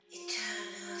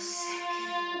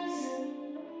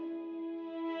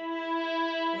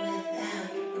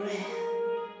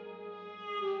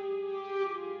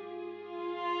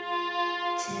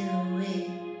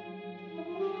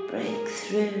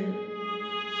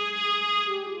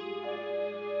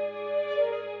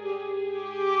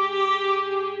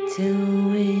till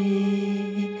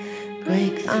we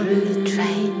break through the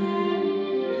train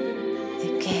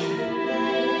again.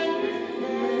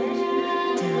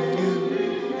 Don't know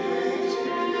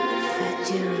if I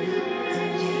do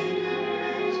again.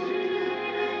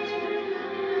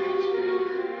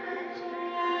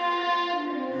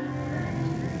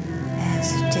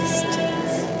 There's a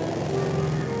distance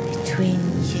between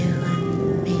you and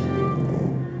me.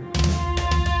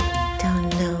 Don't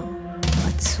know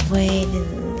what's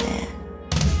waiting there,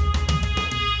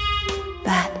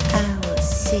 but I will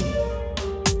see.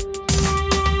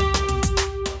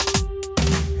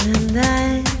 And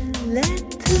I let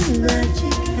the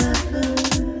magic happen.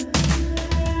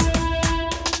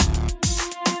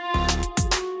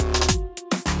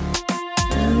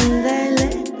 And I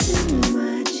let the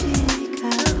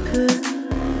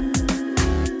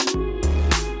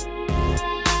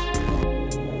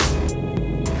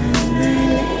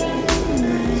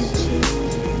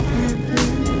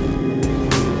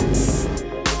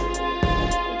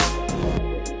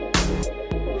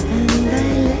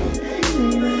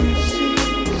magic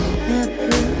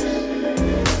happen.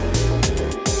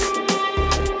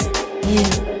 You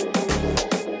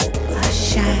are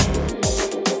shy,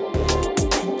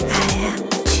 and I am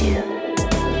too.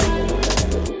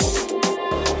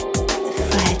 The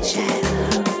fragile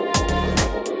hope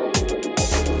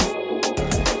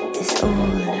is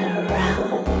all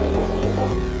around.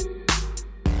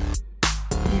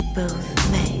 We both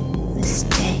made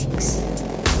mistakes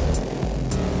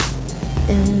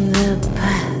in the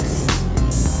past,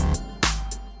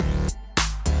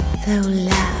 though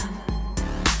love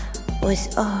was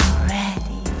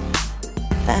already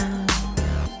found.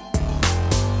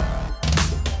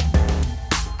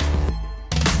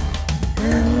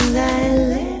 And I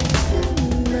let the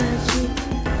magic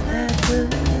happen.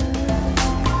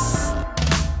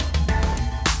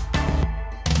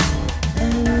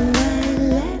 And I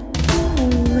let the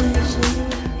magic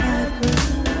happen.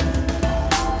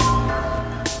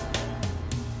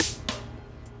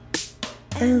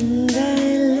 And I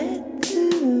let the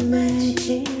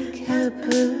magic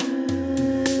happen.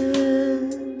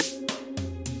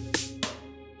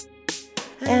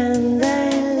 And I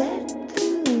let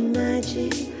the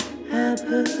magic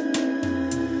happen.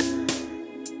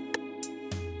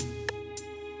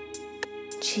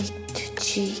 Cheek to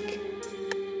cheek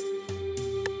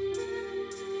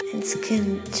and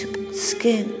skin to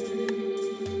skin,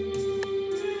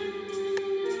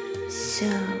 so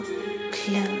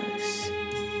close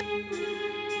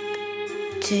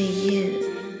to you.